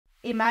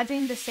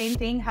imagine the same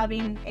thing,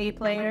 having A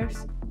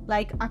players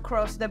like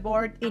across the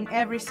board in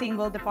every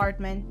single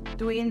department,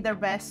 doing their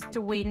best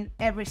to win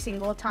every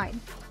single time.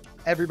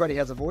 Everybody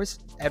has a voice,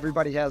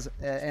 everybody has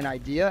an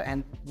idea,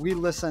 and we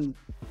listen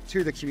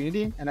to the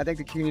community, and I think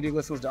the community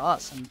listens to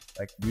us. And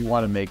like, we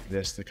want to make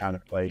this the kind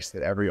of place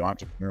that every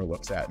entrepreneur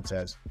looks at and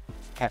says,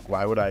 heck,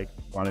 why would I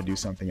want to do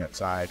something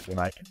outside when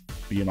I can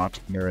be an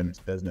entrepreneur in this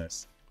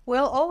business?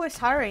 We'll always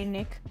hire,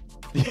 Nick.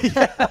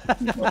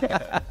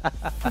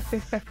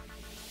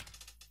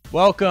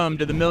 Welcome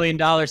to the $1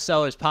 Million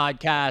Sellers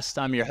Podcast.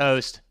 I'm your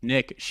host,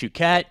 Nick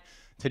Chouquette.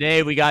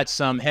 Today we got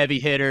some heavy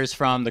hitters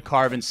from the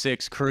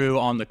Carbon6 crew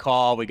on the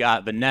call. We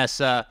got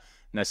Vanessa,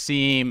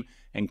 Naseem,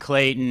 and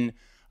Clayton.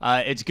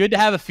 It's good to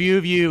have a few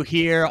of you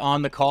here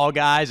on the call,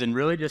 guys, and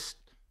really just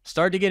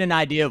start to get an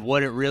idea of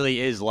what it really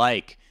is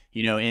like,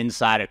 you know,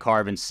 inside of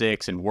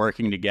Carbon6 and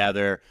working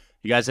together.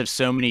 You guys have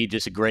so many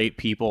just great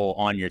people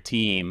on your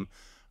team.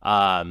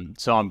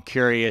 So I'm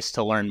curious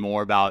to learn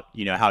more about,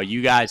 you know, how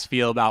you guys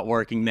feel about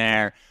working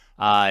there,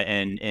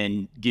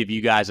 and give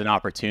you guys an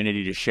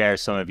opportunity to share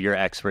some of your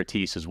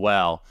expertise as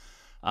well.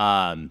 So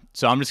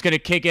I'm just going to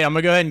kick it. I'm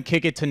going to go ahead and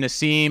kick it to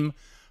Naseem.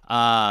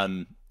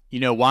 You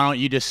know, why don't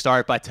you just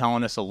start by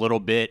telling us a little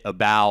bit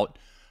about,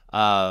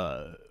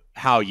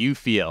 how you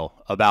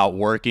feel about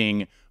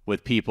working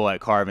with people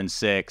at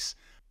Carbon6.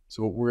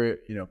 So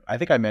I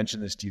think I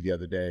mentioned this to you the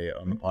other day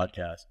on the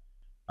podcast.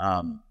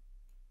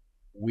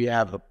 We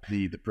have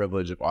the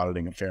privilege of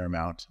auditing a fair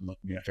amount, and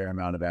looking at a fair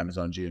amount of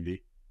Amazon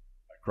GMV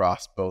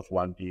across both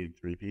 1P and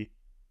 3P.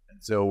 And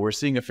so we're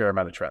seeing a fair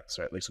amount of trends,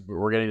 right? Like, so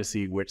we're getting to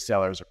see which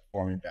sellers are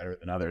performing better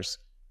than others,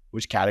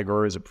 which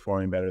categories are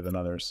performing better than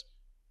others,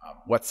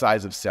 what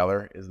size of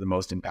seller is the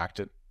most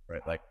impacted,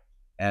 right? Like,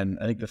 and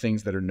I think the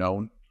things that are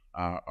known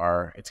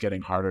are it's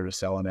getting harder to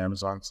sell on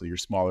Amazon. So your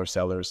smaller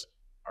sellers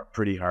are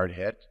pretty hard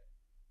hit.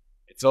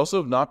 It's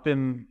also not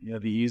been, you know,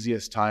 the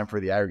easiest time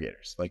for the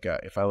aggregators. Like,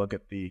 if I look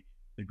at the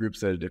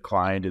groups that have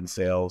declined in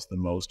sales the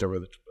most over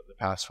the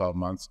past 12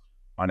 months,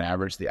 on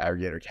average, the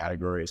aggregator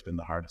category has been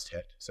the hardest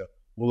hit. So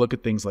we'll look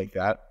at things like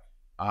that.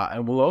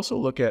 And we'll also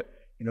look at,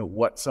 you know,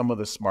 what some of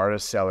the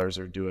smartest sellers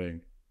are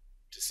doing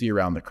to see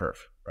around the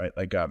curve, right?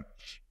 Like,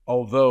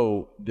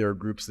 although there are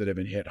groups that have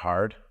been hit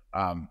hard,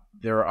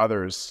 there are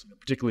others,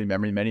 particularly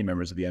many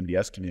members of the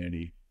MDS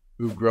community,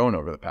 who've grown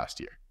over the past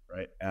year,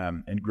 right?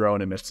 And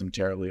grown amidst some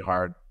terribly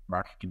hard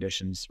market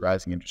conditions,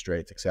 rising interest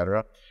rates, et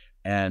cetera.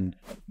 And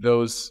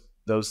those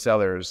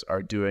sellers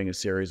are doing a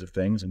series of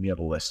things, and we have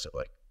a list of,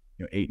 like,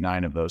 you know, 8,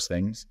 9 of those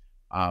things.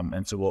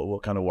 And so we'll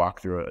kind of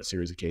walk through a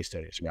series of case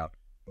studies around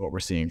what we're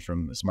seeing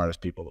from the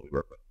smartest people that we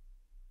work with.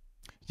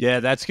 Yeah,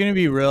 that's going to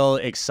be real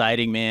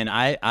exciting, man.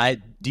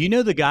 I do you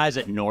know the guys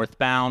at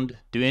Northbound?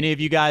 Do any of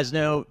you guys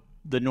know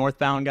the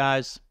Northbound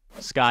guys?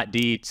 Scott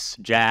Dietz,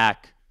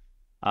 Jack,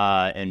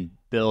 and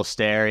Bill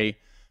Sterry.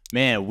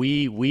 Man,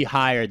 we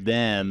hired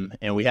them,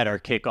 and we had our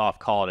kickoff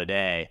call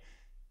today.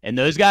 And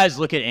those guys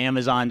look at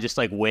Amazon just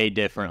like way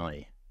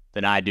differently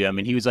than I do. I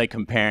mean, he was like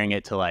comparing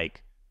it to,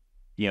 like,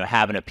 you know,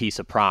 having a piece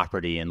of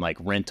property and like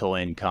rental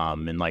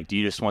income. And like, do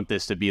you just want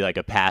this to be like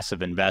a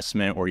passive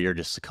investment where you're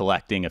just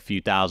collecting a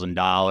few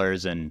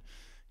 $1,000s and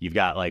you've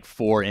got like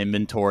 4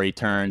 inventory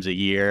turns a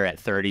year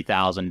at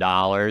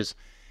 $30,000?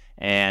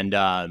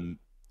 And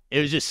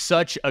it was just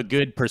such a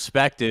good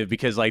perspective,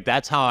 because like,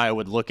 that's how I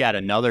would look at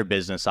another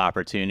business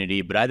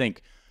opportunity. But I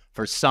think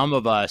for some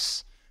of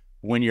us,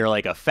 when you're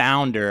like a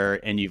founder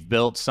and you've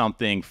built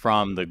something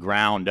from the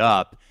ground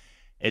up,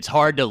 it's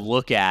hard to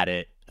look at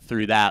it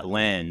through that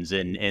lens.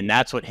 And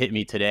that's what hit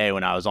me today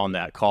when I was on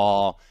that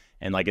call.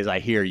 And like, as I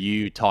hear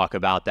you talk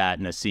about that,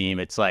 Naseem,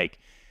 it's like,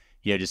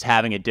 you know, just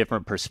having a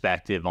different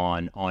perspective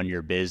on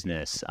your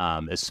business,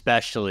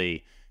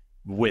 especially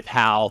with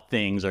how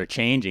things are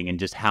changing and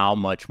just how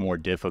much more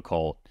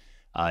difficult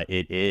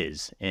it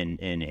is in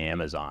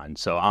Amazon.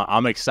 So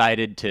I'm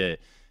excited to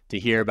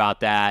hear about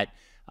that.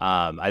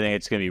 I think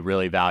it's going to be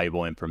really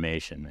valuable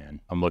information,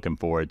 man. I'm looking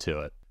forward to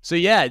it. So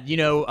yeah, you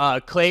know,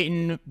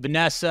 Clayton,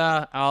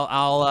 Vanessa,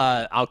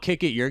 I'll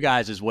kick it your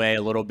guys' way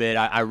a little bit.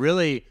 I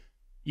really,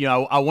 you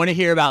know, I want to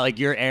hear about like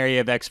your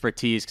area of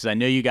expertise, because I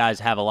know you guys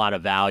have a lot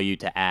of value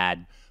to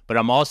add, but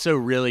I'm also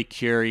really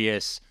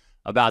curious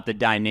about the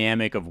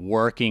dynamic of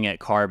working at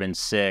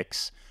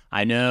Carbon6.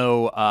 I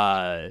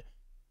know,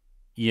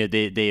 you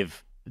know,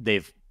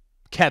 they've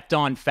kept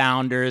on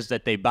founders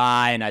that they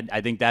buy, and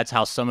I think that's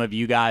how some of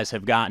you guys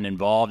have gotten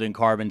involved in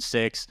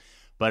Carbon6.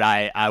 But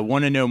I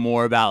want to know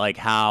more about like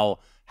how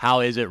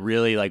is it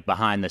really like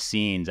behind the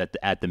scenes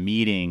at the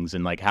meetings,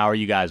 and like how are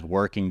you guys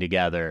working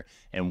together,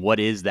 and what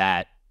is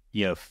that,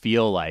 you know,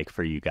 feel like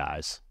for you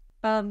guys?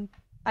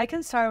 I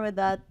can start with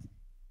that.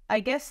 I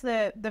guess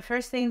the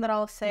first thing that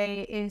I'll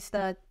say is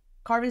that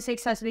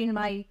Carbon6 has been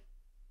my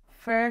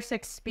first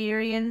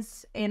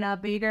experience in a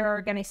bigger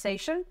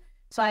organization,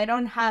 so I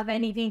don't have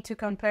anything to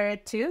compare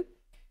it to.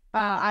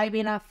 I've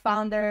been a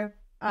founder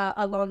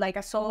alone, like a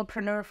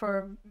solopreneur,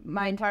 for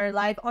my entire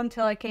life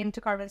until I came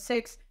to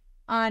Carbon6.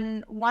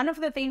 And one of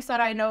the things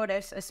that I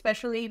noticed,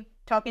 especially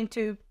talking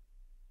to,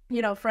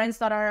 you know, friends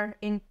that are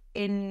in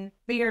in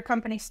bigger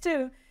companies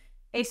too,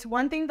 is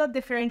one thing that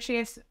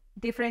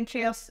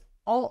differentiates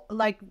all,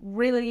 like,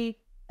 really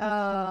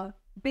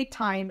big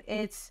time.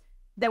 It's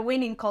the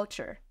winning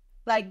culture.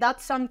 Like,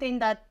 that's something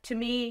that, to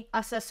me,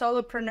 as a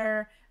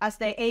solopreneur, as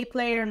the A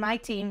player in my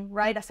team,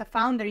 right, as a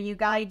founder, you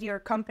guide your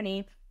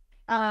company.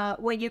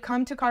 When you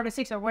come to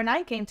Carbon6, or when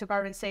I came to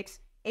Carbon6,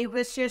 it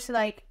was just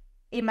like,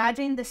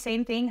 imagine the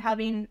same thing,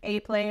 having A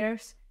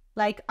players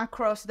like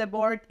across the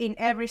board in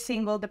every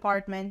single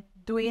department,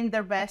 doing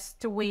their best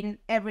to win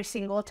every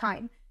single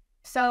time.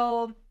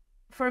 So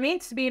for me,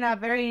 it's been a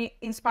very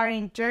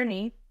inspiring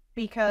journey,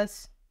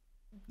 because,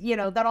 you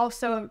know, that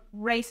also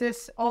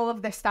raises all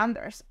of the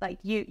standards. Like,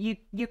 you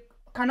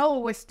can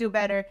always do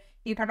better.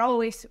 You can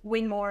always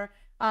win more.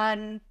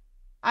 And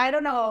I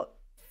don't know,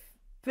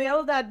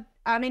 feel that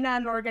I'm in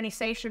an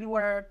organization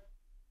where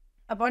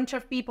a bunch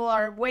of people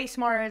are way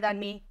smarter than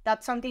me.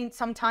 That's something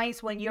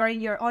sometimes when you're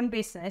in your own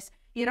business,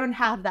 you don't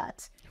have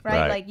that,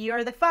 right? Like,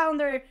 you're the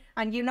founder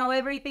and you know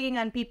everything,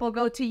 and people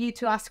go to you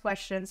to ask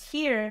questions.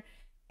 Here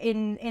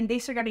in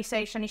this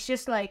organization, it's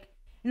just like,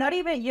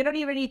 you don't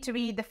even need to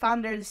be the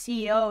founder, the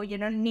CEO. You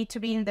don't need to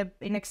be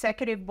in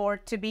executive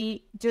board to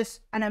be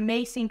just an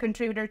amazing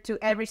contributor to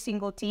every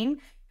single team.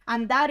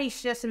 And that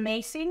is just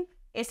amazing.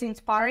 It's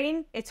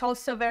inspiring. It's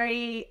also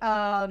very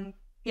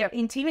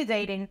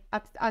intimidating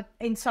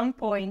in some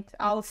point.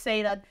 I'll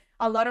say that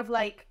a lot of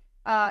like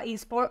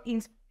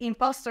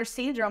imposter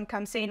syndrome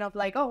comes in, of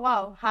like, oh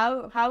wow,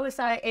 how was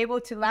I able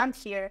to land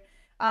here?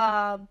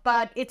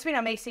 But it's been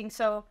amazing.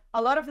 So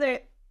a lot of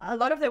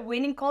the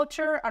winning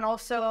culture, and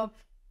also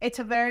it's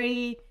a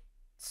very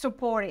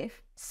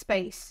supportive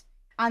space.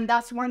 And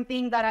that's one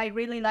thing that I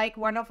really like.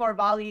 One of our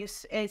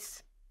values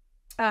is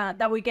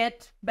that we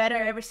get better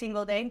every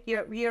single day.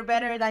 You're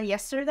better than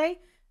yesterday.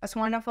 That's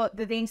one of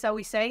the things that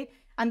we say.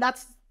 And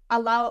that's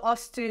allow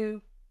us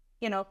to,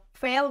 you know,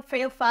 fail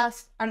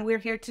fast, and we're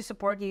here to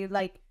support you.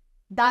 Like,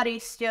 that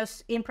is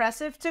just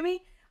impressive to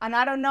me. And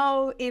I don't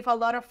know if a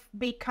lot of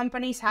big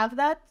companies have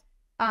that.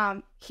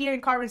 Here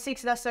in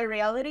Carbon6, that's a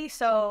reality.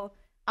 So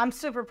I'm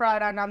super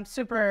proud, and I'm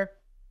super,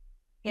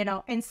 you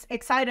know,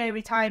 excited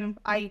every time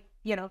I,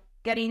 you know,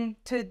 get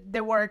into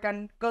the work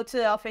and go to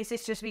the office.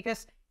 It's just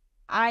because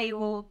I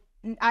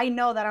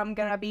know that I'm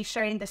going to be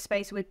sharing the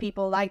space with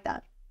people like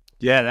that.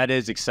 Yeah, that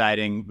is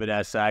exciting,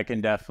 Vanessa. I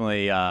can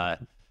definitely,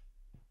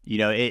 you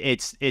know,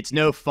 it's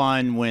no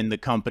fun when the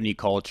company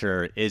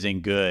culture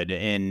isn't good,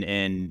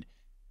 and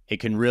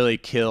it can really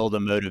kill the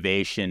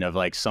motivation of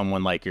like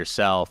someone like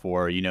yourself,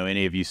 or, you know,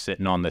 any of you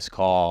sitting on this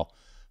call,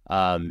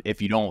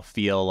 if you don't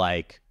feel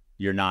like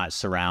you're not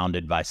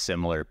surrounded by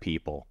similar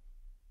people.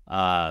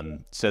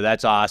 So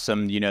that's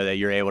awesome, you know, that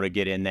you're able to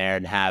get in there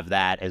and have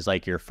that as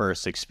like your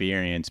first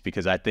experience,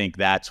 because I think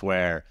that's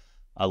where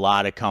a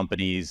lot of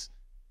companies,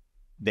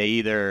 they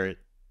either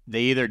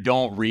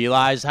don't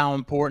realize how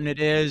important it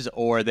is,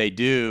 or they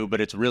do,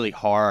 but it's really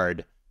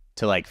hard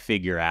to like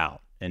figure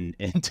out and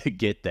to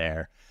get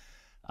there.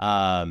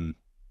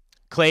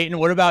 Clayton,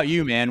 what about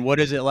you, man?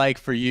 What is it like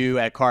for you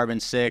at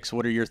Carbon6?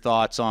 What are your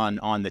thoughts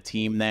on the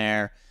team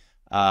there?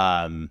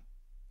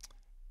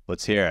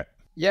 Let's hear it.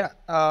 Yeah,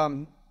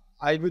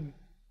 I would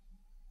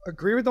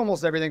agree with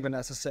almost everything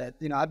Vanessa said.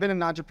 You know, I've been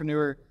an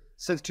entrepreneur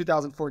since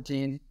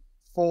 2014,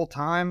 full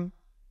time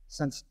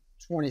since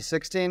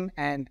 2016,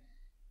 and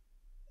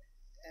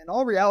in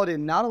all reality,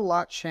 not a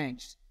lot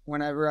changed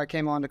whenever I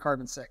came on to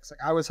Carbon6. Like,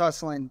 I was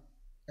hustling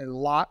a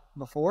lot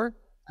before,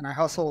 and I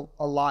hustle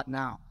a lot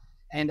now.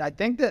 And I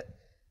think that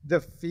the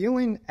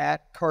feeling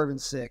at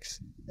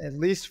Carbon6, at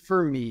least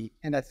for me,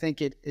 and I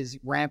think it is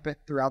rampant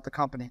throughout the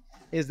company,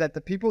 is that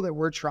the people that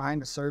we're trying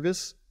to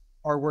service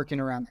are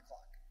working around the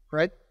clock,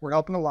 right? We're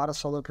helping a lot of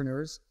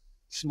solopreneurs,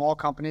 small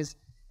companies,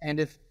 and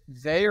if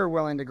they are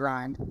willing to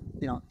grind,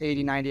 you know,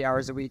 80, 90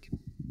 hours a week,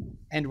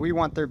 and we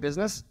want their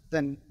business,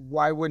 then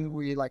why wouldn't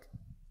we like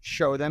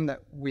show them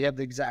that we have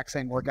the exact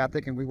same work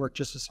ethic and we work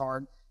just as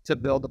hard to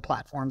build the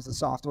platforms, the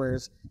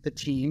softwares, the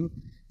team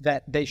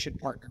that they should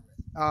partner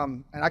with?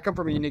 And I come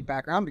from a unique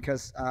background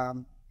because,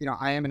 you know,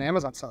 I am an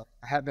Amazon seller.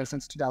 I have been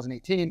since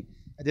 2018.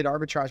 I did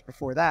arbitrage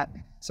before that.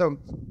 So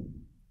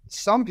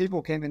some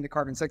people came into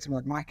Carbon6 and were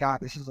like, my God,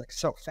 this is like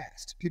so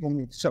fast. People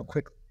move so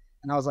quickly.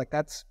 And I was like,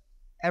 that's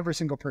every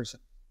single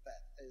person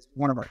that is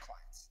one of our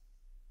clients.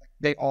 Like,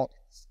 they all do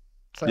this.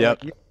 So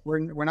yep. Like,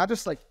 we're not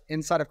just like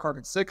inside of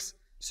Carbon6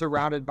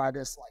 surrounded by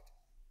this like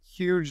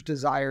huge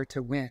desire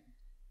to win,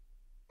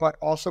 but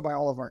also by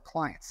all of our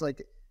clients.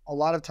 Like, a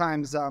lot of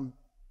times,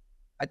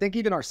 I think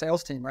even our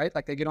sales team, right?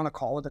 Like, they get on a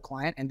call with a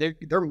client and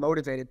they're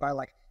motivated by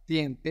like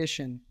the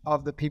ambition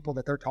of the people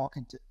that they're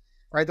talking to,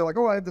 right? They're like,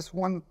 oh, I have this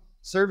one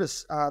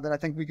service that I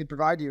think we could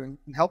provide you and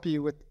help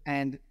you with.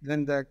 And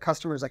then the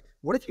customer is like,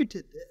 what if you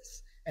did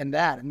this and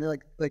that? And they're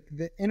like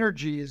the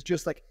energy is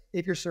just like,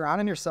 if you're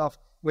surrounding yourself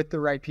with the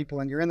right people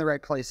and you're in the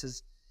right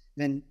places,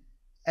 then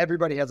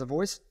everybody has a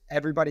voice,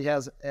 everybody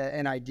has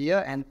an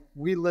idea, and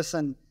we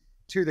listen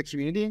to the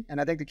community, and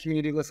I think the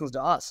community listens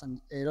to us,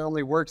 and it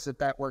only works if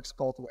that works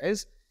both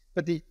ways.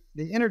 But the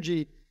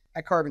energy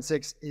at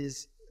Carbon6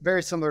 is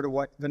very similar to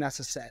what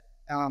Vanessa said.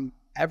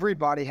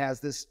 Everybody has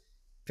this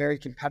very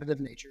competitive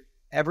nature.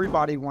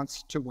 Everybody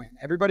wants to win.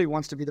 Everybody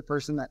wants to be the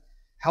person that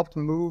helped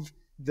move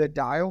the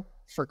dial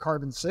for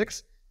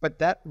Carbon6, but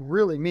that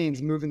really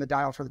means moving the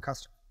dial for the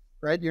customer,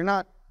 right? You're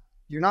not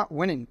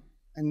winning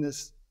in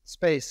this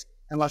space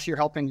unless you're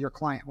helping your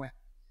client win.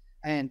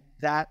 And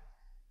that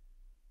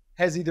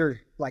has either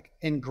like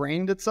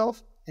ingrained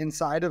itself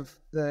inside of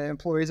the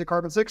employees at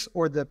Carbon6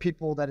 or the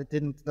people that it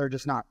didn't, they're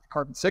just not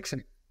Carbon6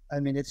 anymore. I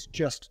mean, it's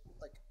just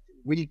like,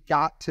 we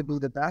got to be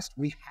the best.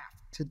 We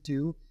have to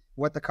do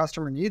what the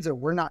customer needs, or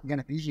we're not going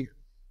to be here,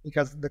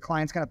 because the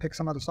client's going to pick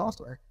some other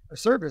software or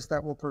service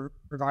that will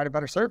provide a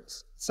better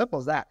service. Simple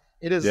as that.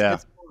 It is,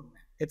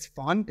 it's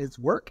fun. It's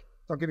work.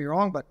 Don't get me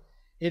wrong, but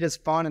it is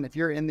fun. And if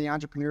you're in the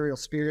entrepreneurial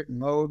spirit and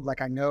mode,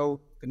 like I know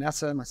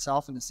Vanessa and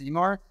myself and Naseem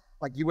are,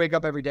 like you wake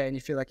up every day and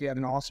you feel like you have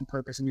an awesome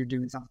purpose and you're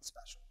doing something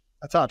special.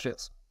 That's how it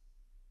is.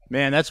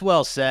 Man, that's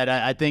well said.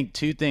 I think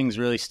two things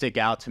really stick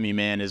out to me,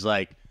 man, is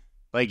like,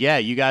 yeah,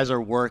 you guys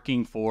are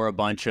working for a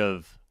bunch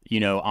of,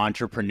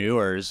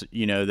 entrepreneurs,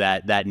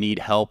 that need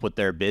help with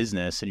their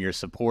business, and you're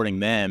supporting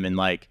them. And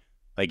like,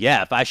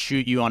 yeah, if I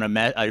shoot you on a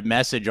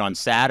message on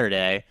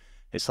Saturday,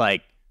 it's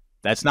like,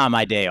 that's not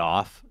my day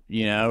off,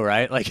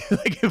 right? Like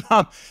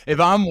if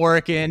I'm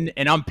working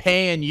and I'm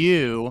paying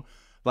you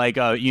like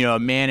a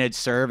managed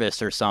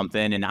service or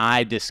something, and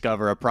I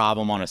discover a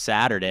problem on a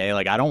Saturday,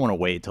 like I don't want to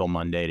wait till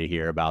Monday to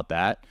hear about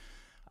that.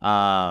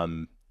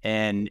 And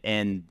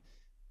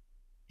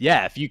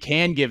yeah, if you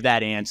can give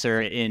that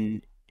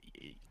answer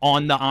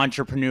on the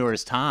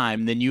entrepreneur's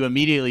time, then you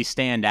immediately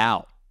stand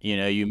out. You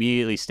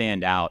immediately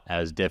stand out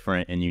as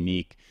different and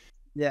unique.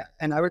 Yeah,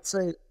 and I would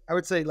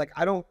say like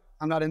I'm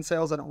not in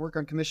sales. I don't work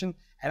on commission,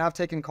 and I've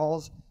taken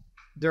calls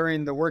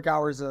during the work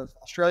hours of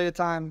Australia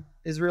time,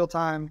 Israel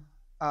time,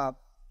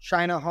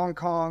 China, Hong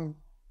Kong,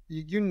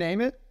 you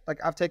name it. Like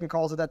I've taken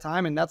calls at that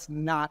time, and that's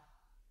not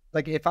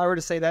like, if I were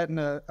to say that in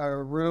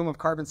a room of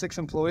Carbon6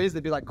 employees,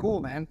 they'd be like,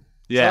 cool, man.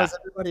 Yeah. So is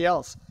everybody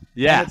else.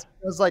 Yeah.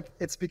 And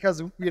it's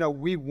because,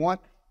 we want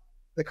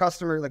the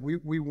customer, like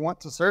we want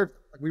to serve,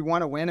 like we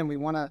want to win, and we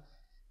want to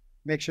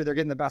make sure they're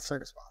getting the best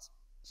service possible.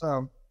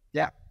 So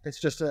yeah,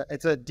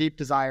 it's a deep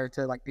desire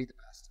to like be the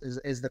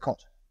best is the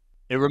culture.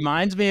 It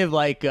reminds me of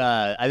like,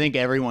 I think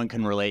everyone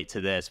can relate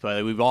to this,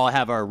 but we've all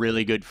have our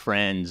really good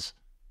friends,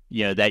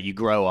 that you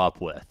grow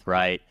up with,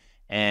 right?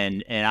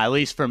 And at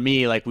least for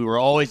me, like we were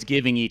always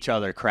giving each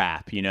other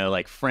crap,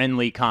 like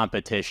friendly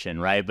competition,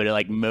 right? But it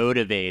like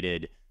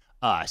motivated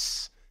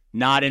us,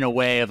 not in a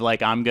way of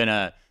like, I'm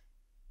gonna,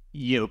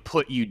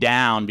 put you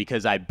down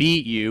because I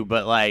beat you,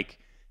 but like,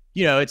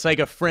 it's like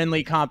a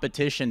friendly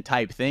competition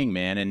type thing,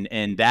 man.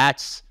 And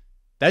that's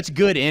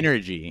good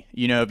energy.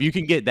 If you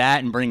can get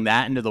that and bring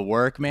that into the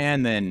work,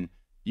 man, then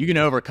you can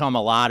overcome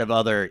a lot of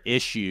other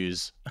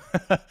issues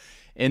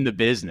in the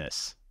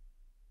business.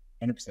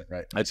 100%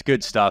 right. That's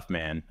good stuff,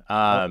 man.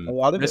 A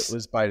lot of it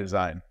was by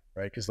design,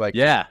 right? Because like,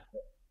 yeah,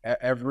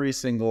 every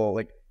single,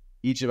 like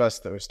each of us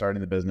that was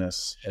starting the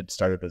business had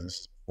started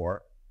businesses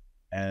before,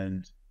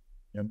 and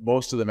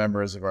most of the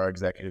members of our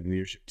executive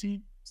leadership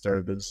team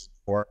started business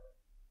before.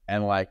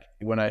 And like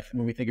when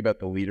we think about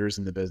the leaders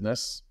in the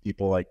business,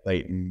 people like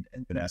Clayton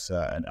and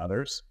Vanessa and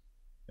others,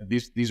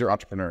 these are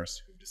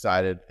entrepreneurs who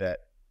decided that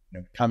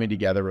coming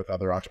together with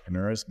other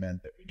entrepreneurs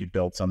meant that we could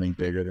build something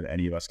bigger than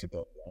any of us could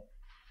build alone.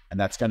 And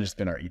that's kind of just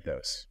been our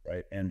ethos,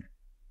 right? And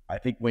I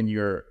think when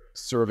you're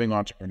serving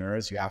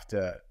entrepreneurs, you have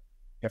to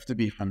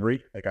be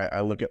hungry. Like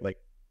I look at like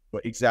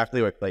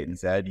exactly what Clayton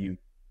said. You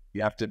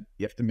have to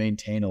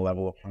maintain a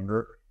level of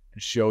hunger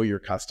and show your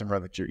customer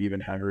that you're even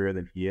hungrier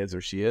than he is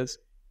or she is.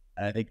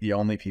 And I think the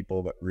only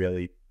people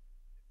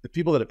the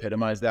people that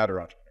epitomize that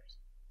are entrepreneurs.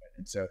 Right?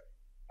 And so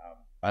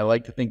I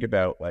like to think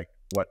about like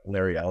what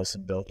Larry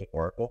Ellison built at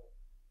Oracle.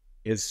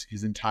 His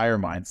entire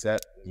mindset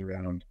is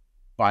around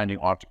finding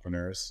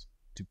entrepreneurs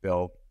to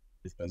build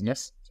his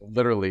business. So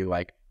literally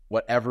like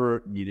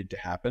whatever needed to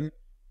happen,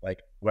 like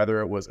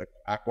whether it was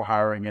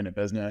acqui-hiring in a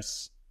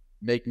business,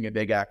 making a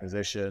big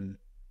acquisition,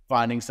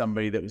 finding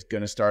somebody that was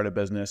going to start a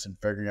business and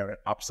figuring out an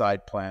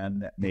upside plan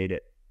that made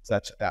it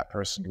such that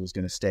person was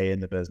going to stay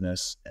in the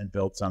business and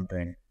build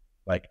something,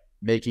 like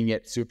making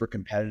it super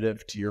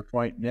competitive, to your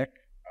point, Nick,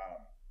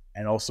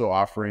 and also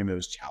offering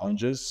those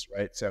challenges,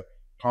 right? So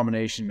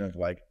combination of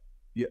like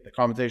the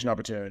compensation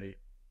opportunity,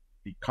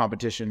 the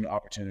competition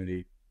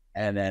opportunity,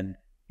 and then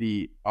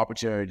the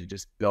opportunity to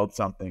just build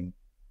something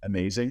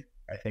amazing,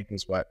 I think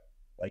was what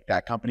like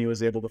that company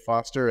was able to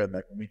foster. And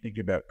like when we think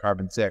about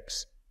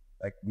Carbon6,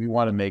 like we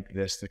want to make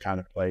this the kind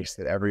of place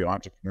that every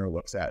entrepreneur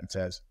looks at and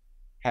says,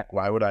 heck,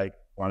 why would I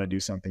want to do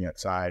something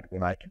outside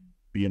when I can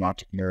be an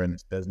entrepreneur in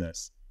this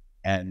business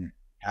and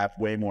have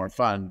way more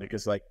fun?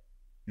 Because like,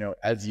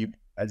 as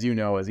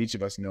each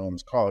of us know on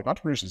this call, like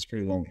entrepreneurship is a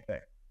pretty lonely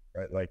thing,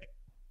 right? Like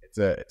it's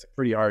a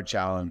pretty hard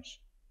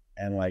challenge.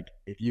 And like,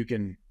 if you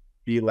can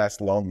be less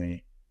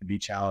lonely and be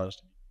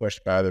challenged,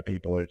 pushed by other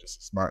people who are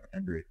just smart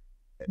and hungry,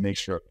 it makes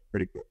sure it's a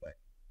pretty cool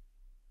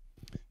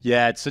thing.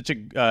 Yeah, it's such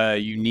a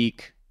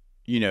unique,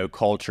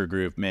 culture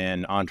group,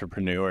 man.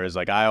 Entrepreneurs,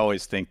 like I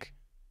always think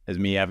as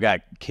me. I've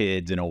got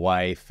kids and a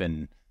wife,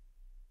 and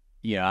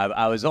you know,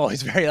 I was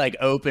always very like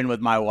open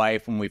with my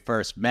wife when we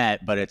first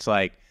met, but it's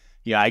like,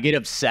 I get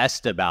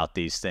obsessed about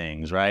these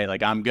things, right?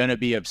 Like I'm going to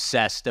be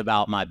obsessed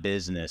about my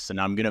business, and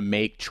I'm going to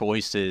make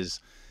choices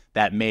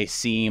that may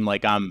seem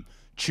like I'm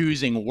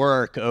choosing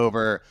work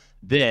over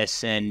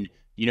this. And,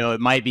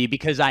 it might be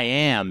because I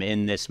am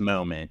in this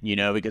moment,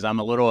 because I'm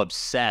a little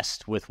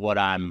obsessed with what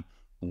I'm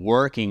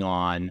working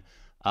on.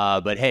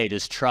 But hey,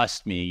 just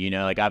trust me,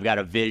 like I've got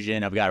a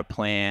vision, I've got a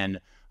plan,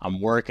 I'm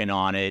working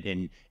on it,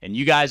 and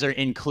you guys are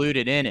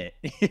included in it.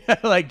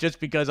 Like just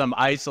because I'm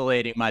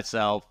isolating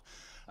myself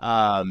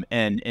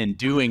and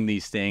doing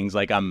these things,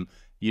 like I'm,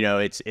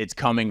 it's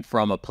coming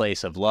from a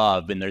place of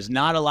love, and there's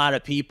not a lot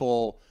of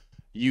people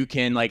you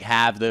can like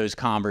have those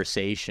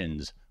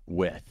conversations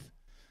with.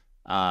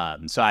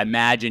 So I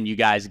imagine you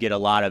guys get a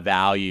lot of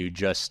value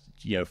just,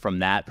 from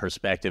that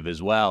perspective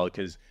as well.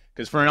 Because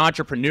for an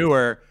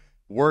entrepreneur,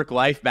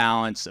 work-life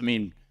balance, I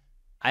mean,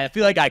 I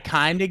feel like I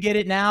kind of get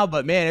it now,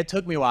 but man, it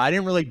took me a while. I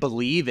didn't really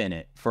believe in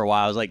it for a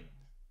while. I was like,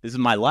 this is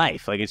my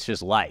life. Like, it's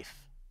just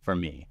life for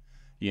me,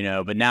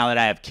 but now that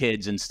I have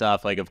kids and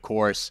stuff, like, of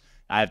course,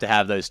 I have to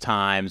have those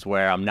times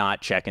where I'm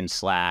not checking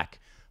Slack.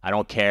 I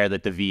don't care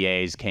that the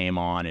VAs came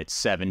on. It's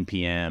 7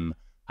 p.m.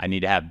 I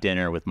need to have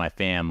dinner with my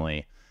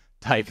family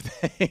type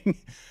thing.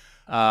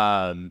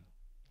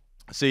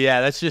 So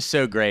yeah, that's just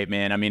so great,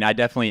 man. I mean, I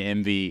definitely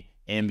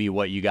envy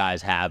what you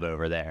guys have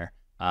over there.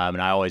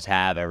 And I always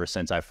have ever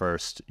since I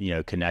first,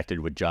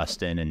 connected with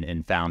Justin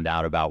and found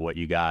out about what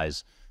you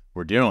guys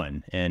were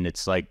doing. And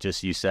it's like,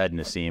 just you said,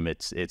 Naseem,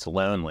 it's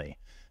lonely.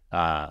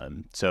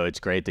 So it's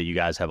great that you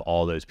guys have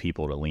all those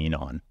people to lean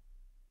on.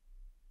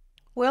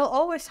 We're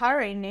always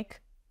hiring,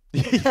 Nick.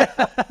 You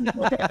have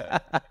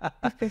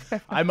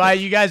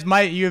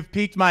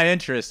piqued my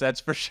interest.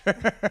 That's for sure.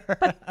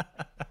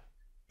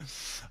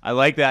 I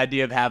like the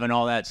idea of having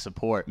all that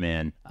support,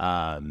 man.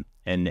 And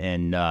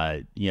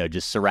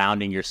just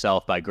surrounding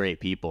yourself by great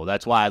people.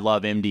 That's why I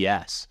love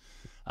MDS.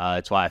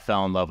 That's why I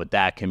fell in love with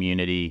that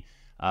community.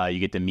 You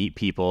get to meet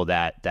people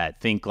that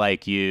think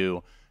like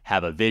you,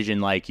 have a vision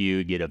like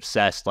you, get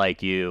obsessed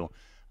like you.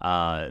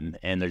 And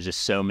there's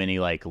just so many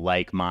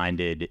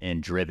like-minded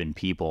and driven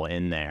people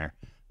in there.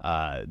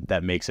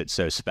 That makes it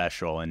so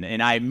special.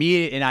 And I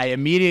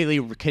immediately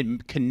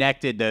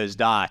connected those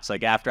dots.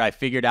 Like after I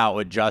figured out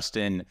what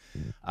Justin,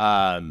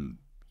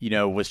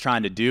 was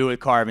trying to do with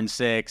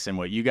Carbon6 and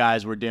what you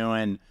guys were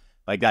doing,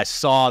 like I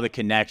saw the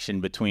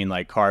connection between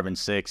like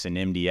Carbon6 and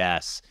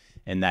MDS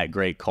and that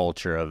great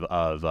culture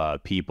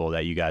of people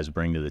that you guys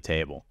bring to the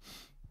table.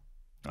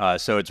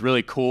 So it's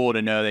really cool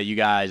to know that you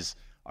guys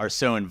are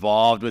so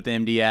involved with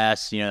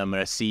MDS. I'm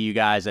going to see you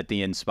guys at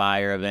the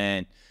Inspire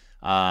event.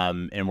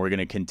 And we're going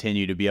to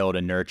continue to be able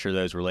to nurture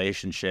those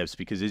relationships,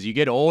 because as you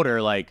get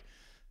older, like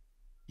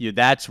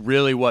that's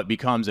really what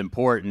becomes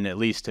important, at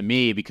least to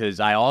me, because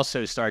I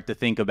also start to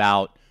think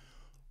about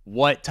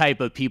what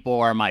type of people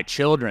are my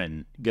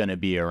children going to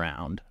be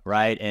around,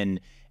 right?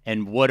 And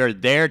what are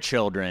their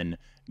children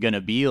going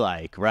to be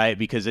like, right?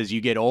 Because as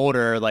you get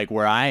older, like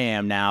where I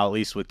am now, at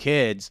least with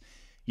kids,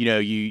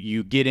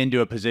 you get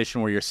into a position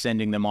where you're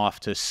sending them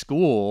off to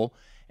school.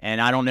 And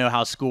I don't know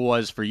how school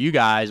was for you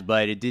guys,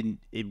 but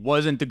it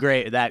wasn't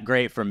that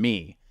great for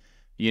me,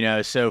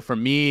 So for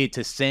me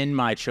to send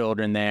my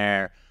children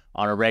there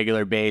on a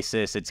regular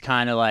basis, it's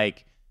kind of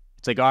like,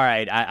 all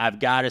right, I've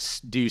got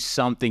to do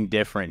something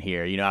different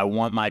here. I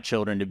want my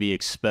children to be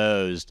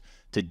exposed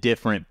to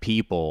different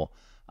people,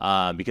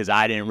 because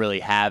I didn't really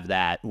have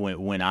that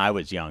when I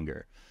was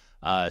younger.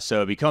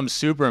 So it becomes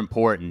super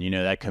important,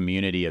 that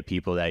community of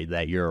people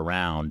that you're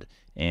around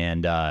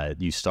and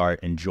you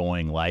start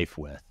enjoying life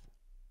with.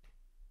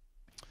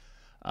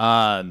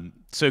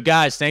 So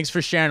guys, thanks for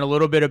sharing a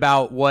little bit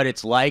about what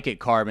it's like at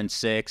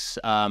Carbon6.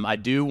 I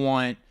do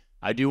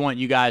want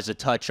you guys to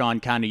touch on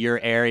kind of your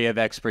area of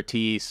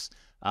expertise,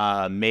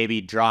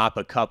 maybe drop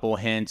a couple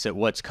hints at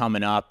what's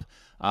coming up,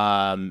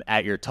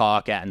 at your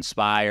talk at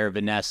Inspire.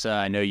 Vanessa,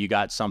 I know you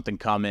got something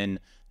coming.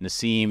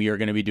 Naseem, you're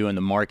going to be doing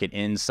the market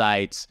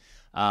insights.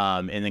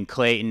 And then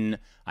Clayton,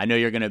 I know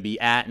you're going to be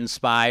at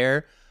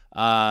Inspire.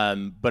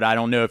 But I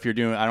don't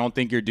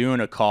think you're doing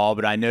a call,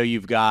 but I know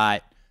you've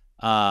got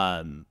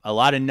a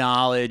lot of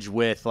knowledge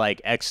with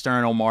like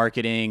external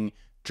marketing,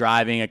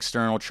 driving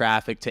external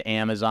traffic to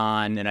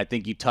Amazon. And I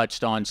think you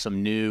touched on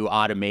some new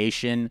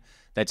automation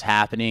that's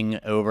happening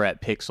over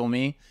at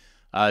PixelMe.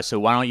 So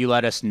why don't you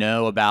let us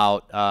know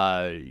about,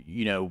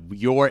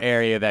 your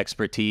area of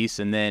expertise,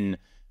 and then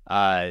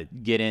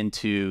get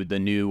into the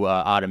new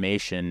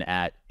automation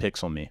at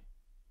PixelMe.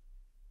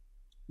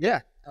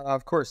 Yeah,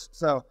 of course.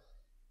 So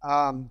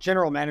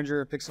general manager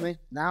of PixelMe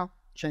now.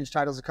 Changed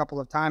titles a couple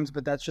of times,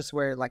 but that's just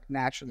where it like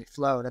naturally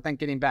flowed. I think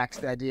getting back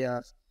to the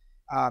idea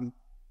of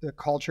the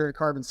culture at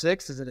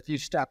Carbon6 is that if you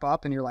step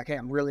up and you're like, hey,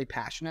 I'm really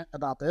passionate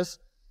about this,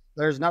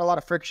 there's not a lot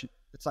of friction.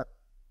 It's like,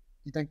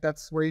 you think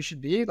that's where you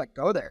should be? Like,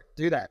 go there,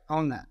 do that,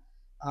 own that.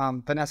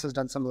 Vanessa's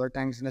done similar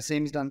things,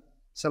 Naseem's done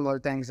similar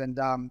things, and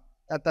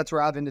that's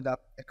where I've ended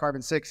up at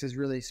Carbon6, is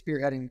really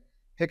spearheading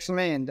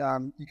Pixelme,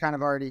 and you kind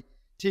of already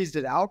teased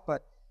it out,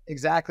 but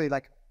exactly,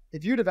 like,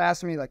 if you'd have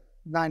asked me like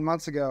 9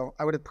 months ago,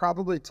 I would have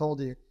probably told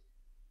you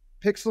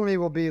Pixelme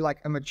will be like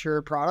a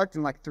mature product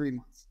in like 3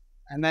 months.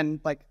 And then,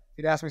 like, if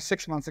you'd asked me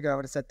 6 months ago, I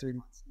would have said 3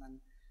 months. And then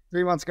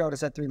 3 months ago, I would have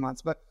said 3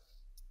 months. But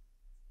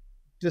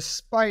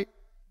despite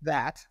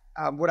that,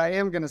 what I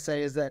am going to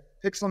say is that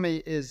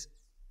Pixelme is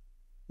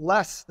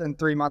less than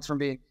 3 months from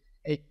being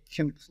a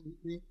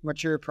completely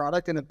mature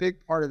product. And a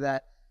big part of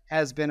that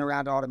has been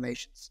around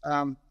automations.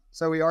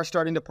 So we are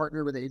starting to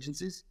partner with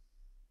agencies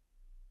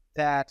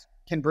that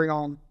can bring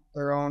on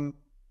their own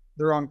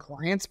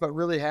clients, but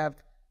really have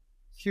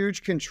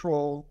huge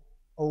control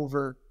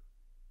over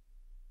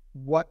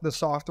what the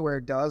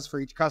software does for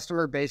each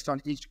customer based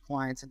on each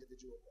client's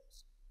individual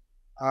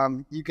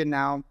goals. You can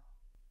now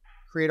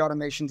create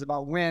automations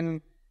about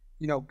when,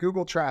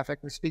 Google traffic,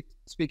 we're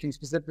speaking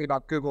specifically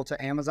about Google to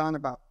Amazon,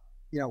 about,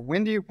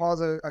 when do you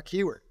pause a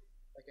keyword?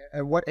 Like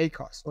at what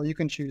ACoS? Well, you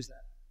can choose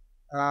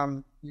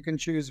that. You can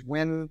choose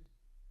when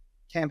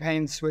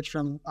campaigns switch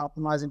from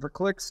optimizing for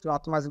clicks to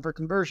optimizing for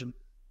conversion,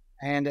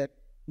 and at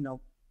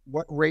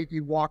what rate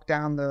you walk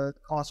down the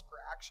cost per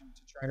action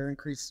to try to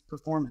increase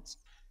performance.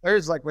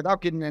 There's, like,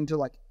 without getting into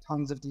like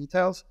tons of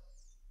details,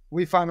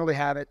 we finally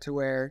have it to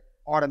where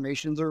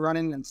automations are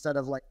running instead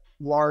of like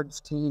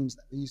large teams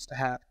that we used to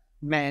have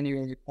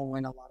manually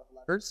pulling a lot of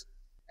levers.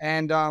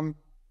 And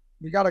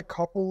we got a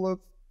couple of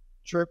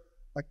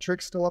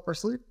tricks still up our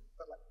sleeve,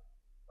 but like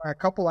by a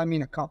couple, I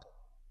mean a couple.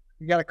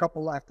 We got a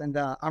couple left, and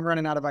I'm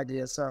running out of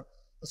ideas. So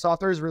the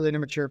software is really in a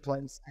mature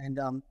place, and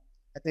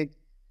I think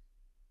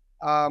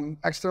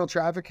external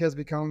traffic has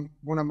become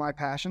one of my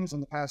passions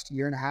in the past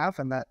year and a half,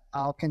 and that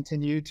I'll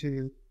continue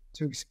to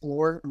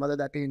explore, whether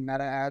that be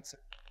Meta ads,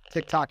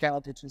 TikTok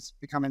ads, which is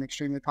becoming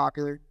extremely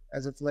popular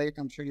as it's late,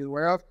 I'm sure you're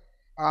aware of.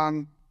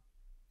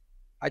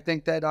 I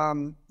think that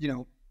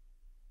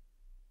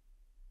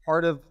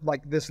part of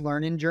like this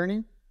learning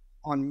journey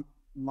on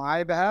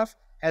my behalf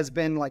has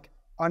been like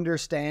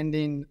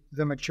understanding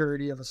the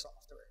maturity of a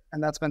software.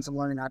 And that's been some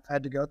learning I've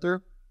had to go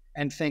through,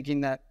 and thinking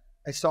that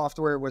a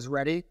software was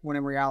ready when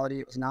in reality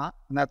it was not.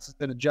 And that's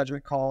been a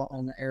judgment call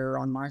on the error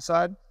on my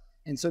side.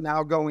 And so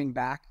now going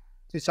back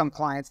to some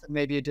clients that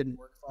maybe it didn't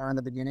work for in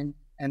the beginning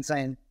and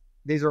saying,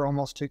 these are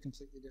almost two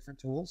completely different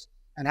tools,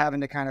 and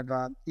having to kind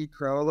of eat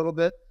crow a little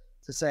bit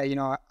to say,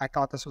 I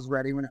thought this was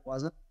ready when it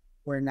wasn't,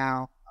 where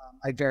now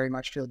I very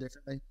much feel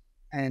differently.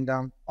 And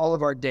all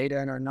of our data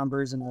and our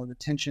numbers and our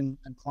retention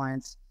and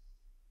clients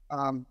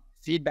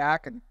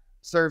feedback and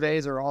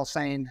surveys are all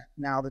saying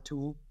now the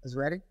tool is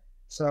ready.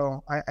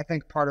 So I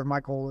think part of my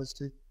goal is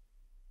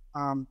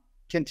to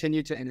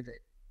continue to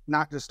innovate,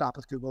 not just stop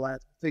with Google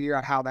Ads, figure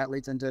out how that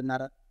leads into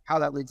Meta, how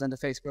that leads into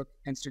Facebook,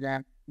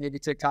 Instagram, maybe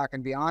TikTok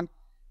and beyond.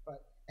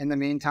 But in the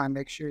meantime,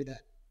 make sure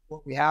that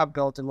what we have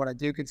built and what I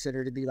do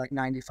consider to be like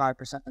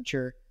 95%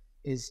 mature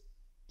is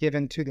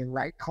given to the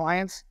right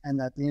clients, and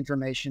that the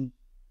information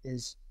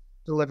is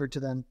delivered to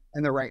them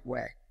in the right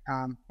way.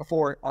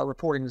 Before, our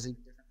reporting was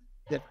even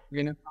different.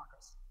 We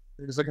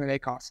were just looking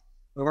at ACoS.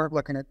 We weren't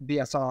looking at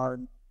BSR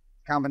and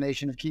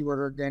combination of keyword,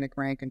 organic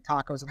rank, and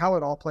tacos, and how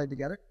it all played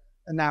together.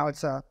 And now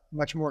it's a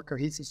much more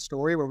cohesive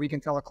story where we can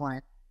tell a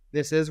client,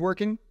 this is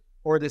working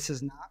or this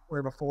is not,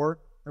 where before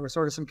there was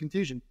sort of some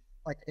confusion.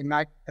 Like it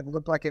might have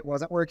looked like it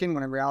wasn't working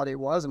when in reality it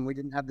was, and we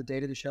didn't have the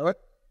data to show it,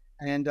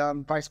 and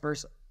vice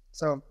versa.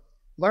 So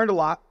learned a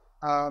lot.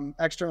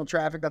 External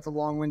traffic, that's a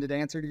long-winded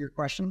answer to your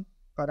question,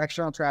 but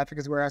external traffic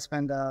is where I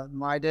spend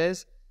my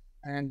days.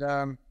 And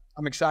I'm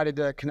excited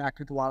to connect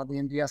with a lot of the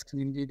MDS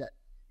community that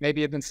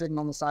maybe have been sitting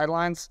on the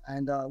sidelines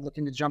and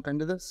looking to jump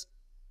into this.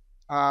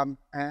 And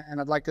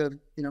I'd like to,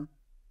 go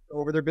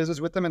over their business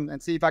with them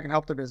and see if I can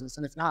help their business.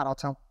 And if not, I'll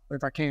tell, or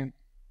if I can,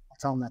 I'll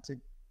tell them that too.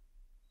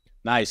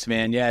 Nice,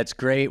 man. Yeah, it's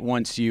great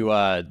once you,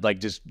 like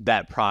just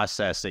that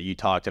process that you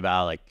talked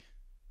about, like,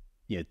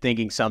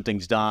 thinking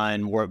something's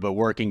done, but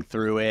working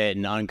through it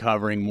and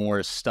uncovering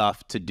more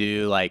stuff to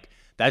do. Like,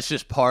 that's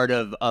just part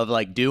of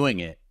like doing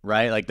it,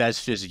 right? Like,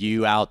 that's just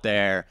you out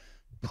there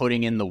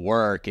putting in the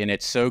work. And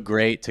it's so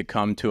great to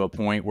come to a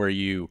point where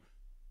you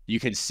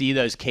can see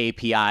those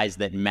KPIs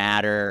that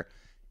matter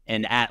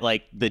and at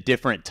like the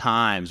different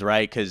times,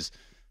 right? Because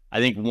I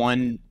think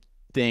one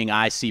thing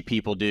I see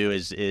people do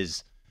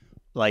is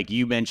like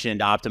you mentioned,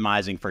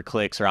 optimizing for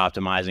clicks or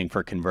optimizing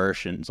for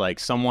conversions. Like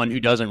someone who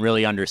doesn't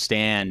really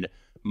understand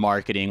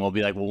marketing will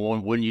be like, well,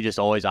 wouldn't you just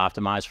always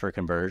optimize for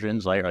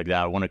conversions? Like that,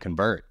 I want to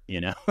convert,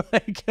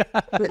 like,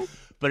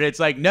 but it's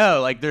like,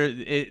 no, like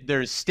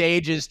there's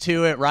stages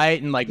to it.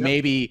 Right. And like,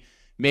 yep.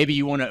 maybe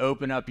you want to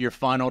open up your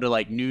funnel to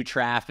like new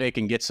traffic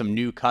and get some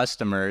new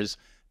customers,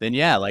 then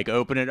yeah, like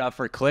open it up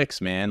for clicks,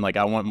 man. Like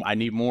I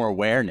need more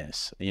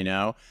awareness,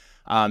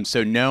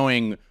 so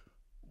knowing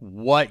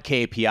what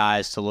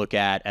KPIs to look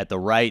at the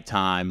right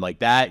time, like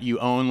that you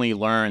only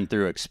learn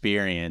through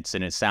experience.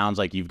 And it sounds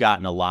like you've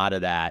gotten a lot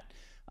of that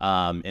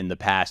in the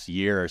past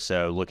year or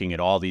so, looking at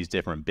all these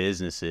different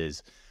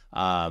businesses,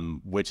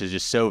 which is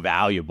just so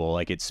valuable.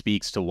 Like it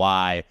speaks to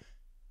why,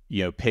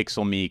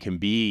 Pixelme can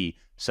be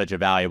such a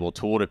valuable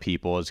tool to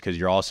people is because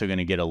you're also going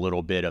to get a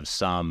little bit of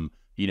some,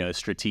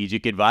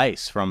 strategic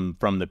advice from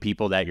the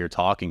people that you're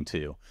talking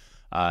to.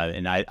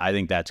 And I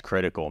think that's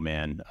critical,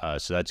 man.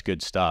 So that's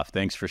good stuff.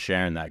 Thanks for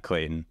sharing that,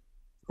 Clayton.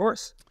 Of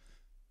course.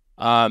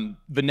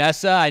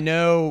 Vanessa, I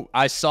know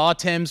I saw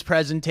Tim's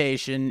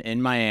presentation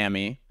in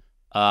Miami,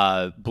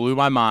 blew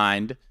my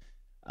mind.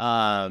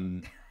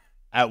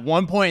 At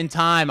one point in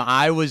time,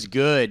 I was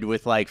good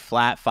with like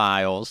flat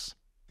files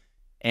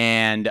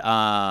and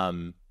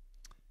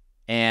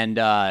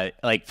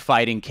like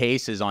fighting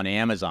cases on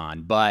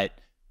Amazon. But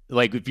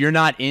like, if you're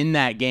not in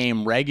that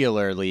game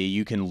regularly,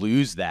 you can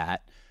lose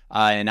that.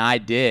 And I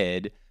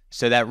did.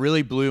 So that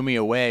really blew me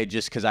away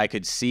just because I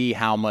could see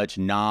how much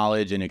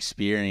knowledge and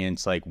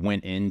experience like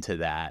went into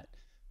that.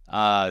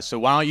 So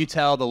why don't you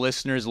tell the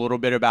listeners a little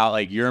bit about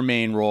like your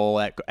main role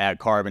at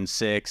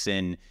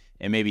Carbon6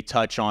 and maybe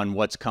touch on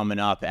what's coming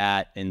up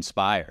at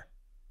Inspire.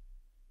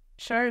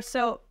 Sure.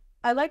 So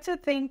I like to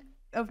think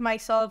of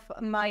myself,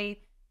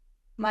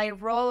 my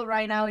role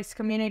right now is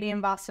community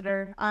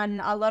ambassador.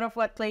 And a lot of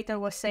what Clayton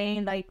was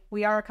saying, like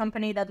we are a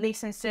company that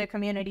listens to the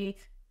community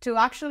to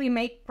actually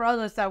make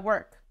products that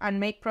work and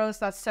make products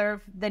that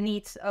serve the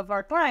needs of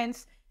our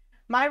clients.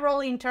 My role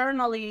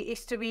internally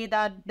is to be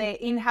the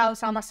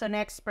in-house Amazon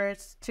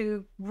experts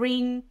to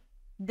bring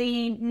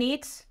the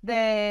needs,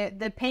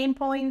 the pain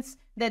points,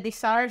 the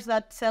desires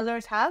that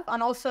sellers have,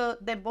 and also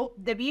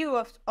the view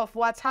of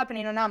what's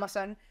happening on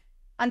Amazon.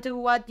 And to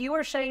what you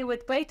were sharing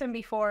with Clayton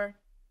before,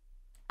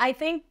 I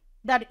think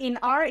that in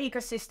our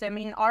ecosystem,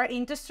 in our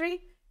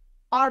industry,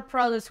 our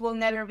products will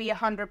never be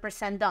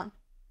 100% done.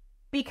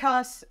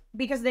 Because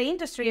the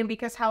industry and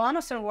because how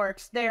Amazon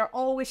works, they are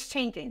always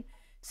changing.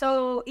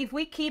 So if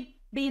we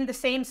keep being the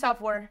same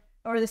software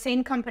or the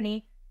same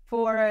company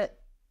for,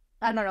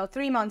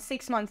 3 months,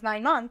 6 months,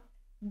 9 months,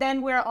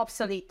 then we're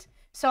obsolete.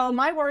 So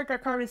my work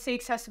at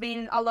Carbon6 has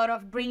been a lot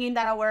of bringing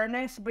that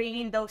awareness,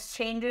 bringing those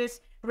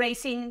changes,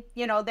 raising,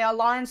 the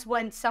alarms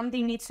when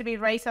something needs to be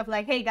raised of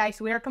like, hey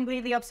guys, we are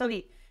completely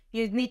obsolete.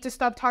 You need to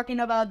stop talking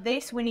about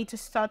this. We need to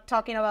start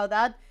talking about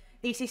that.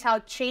 This is how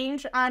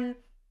change and,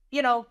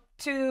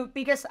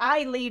 because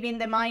I live in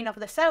the mind of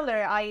the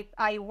seller,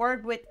 I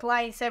work with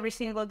clients every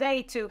single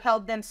day to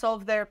help them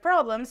solve their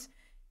problems.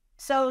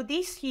 So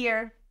this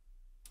year,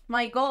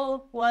 my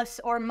goal was,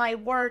 or my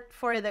word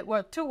for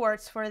the, 2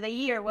 words for the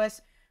year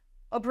was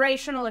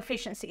operational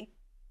efficiency.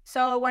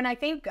 So when I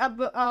think of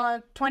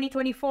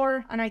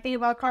 2024 and I think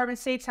about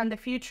Carbon6 and the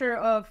future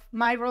of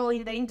my role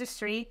in the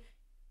industry,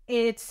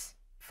 it's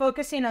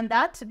focusing on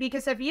that.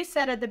 Because if you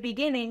said at the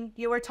beginning,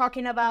 you were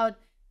talking about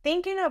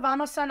thinking of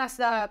Amazon as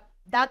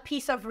that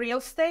piece of real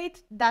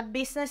estate, that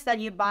business that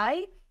you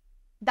buy,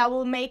 that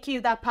will make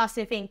you that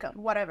passive income,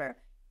 whatever.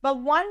 But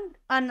one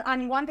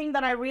thing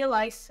that I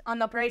realized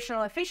on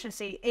operational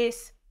efficiency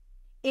is,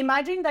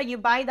 imagine that you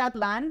buy that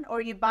land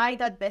or you buy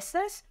that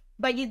business,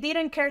 but you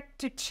didn't care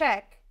to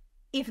check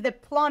if the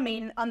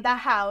plumbing on that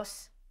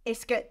house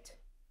is good.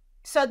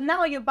 So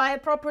now you buy a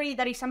property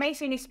that is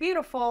amazing, it's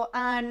beautiful,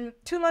 and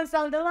 2 months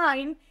down the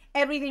line,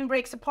 everything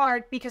breaks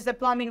apart because the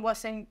plumbing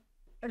wasn't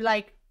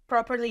like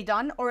properly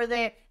done, or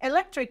the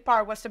electric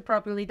part wasn't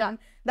properly done.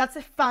 That's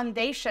the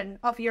foundation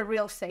of your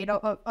real estate,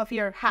 of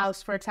your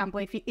house, for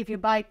example, if you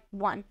buy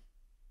one.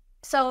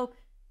 So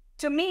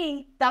to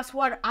me, that's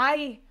what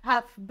I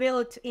have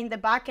built in the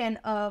back end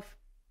of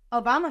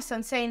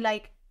Amazon, saying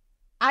like,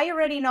 I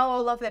already know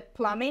all of the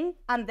plumbing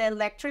and the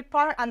electric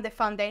part and the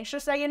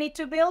foundations that you need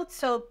to build.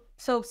 So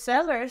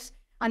sellers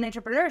and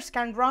entrepreneurs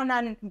can run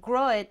and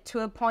grow it to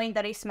a point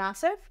that is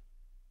massive.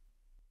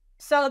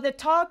 So the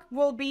talk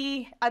will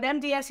be at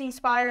MDS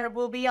Inspire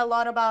will be a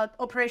lot about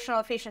operational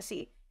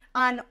efficiency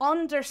and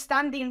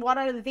understanding what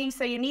are the things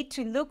that you need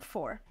to look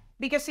for.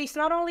 Because it's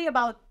not only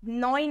about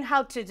knowing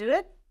how to do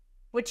it,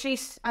 which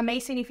is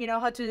amazing if you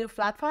know how to do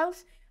flat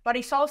files, but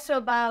it's also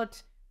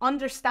about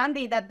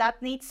understanding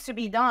that needs to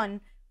be done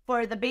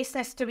for the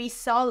business to be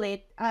solid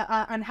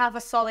and have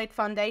a solid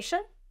foundation.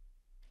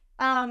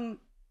 A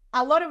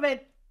lot of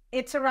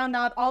it's around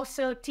that,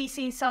 also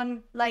teasing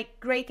some like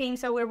great things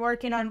that we're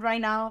working on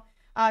right now,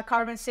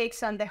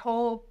 Carbon6 and the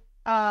whole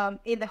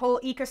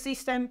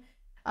ecosystem.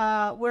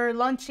 We're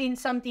launching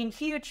something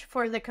huge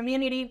for the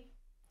community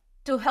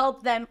to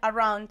help them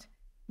around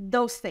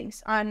those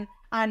things and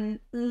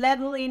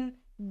leveling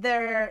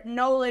their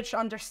knowledge,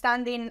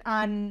 understanding,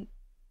 and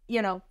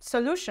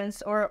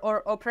solutions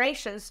or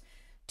operations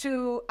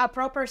to a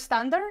proper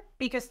standard,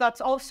 because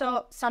that's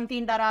also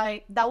something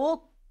that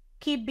will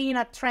keep being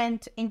a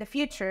trend in the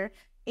future,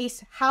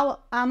 is how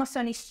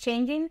Amazon is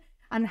changing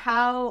and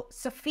how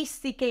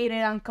sophisticated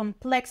and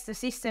complex the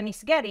system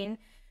is getting,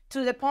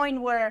 to the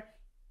point where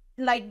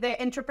like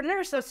the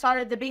entrepreneurs that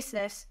started the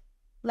business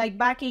like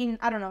back in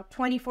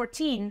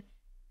 2014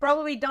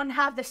 probably don't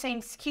have the same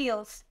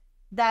skills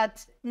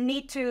that you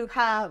need to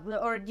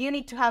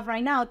have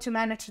right now to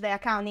manage the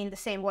account in the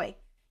same way.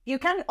 You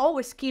can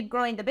always keep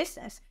growing the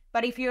business,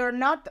 but if you're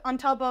not on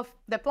top of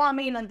the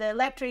plumbing and the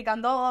electric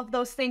and all of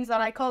those things that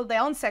I call the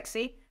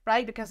unsexy,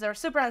 right? Because they're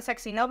super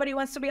unsexy. Nobody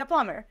wants to be a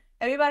plumber.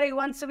 Everybody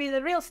wants to be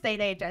the real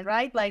estate agent,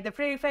 right? Like the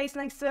pretty face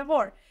next to the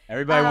board.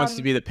 Everybody wants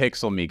to be the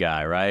pixel me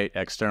guy, right?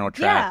 External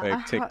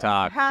traffic,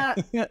 TikTok.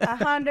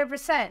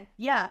 100%.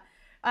 Yeah.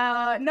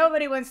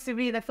 Nobody wants to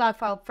be the flat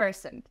file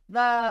person.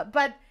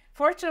 But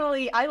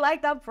fortunately, I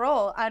like that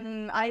role,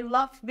 and I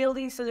love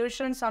building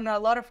solutions on a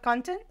lot of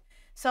content.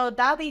 So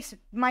that is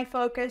my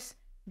focus,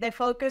 the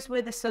focus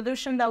with the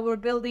solution that we're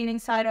building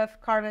inside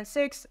of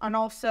Carbon6, and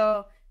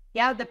also,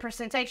 the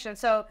presentation.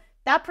 So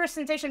that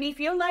presentation, if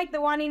you like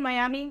the one in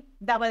Miami,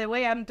 that, by the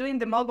way, I'm doing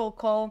the mogul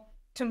call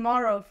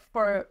tomorrow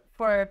for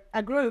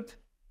a group.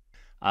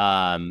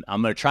 I'm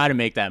going to try to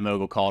make that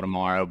mogul call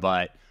tomorrow,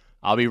 but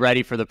I'll be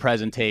ready for the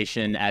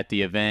presentation at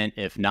the event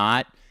if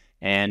not.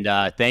 And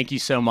thank you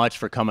so much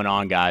for coming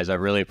on, guys. I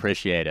really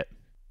appreciate it.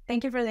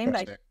 Thank you for the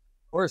invite. Of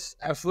course,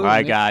 absolutely. All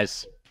right,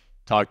 guys.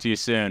 Talk to you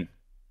soon.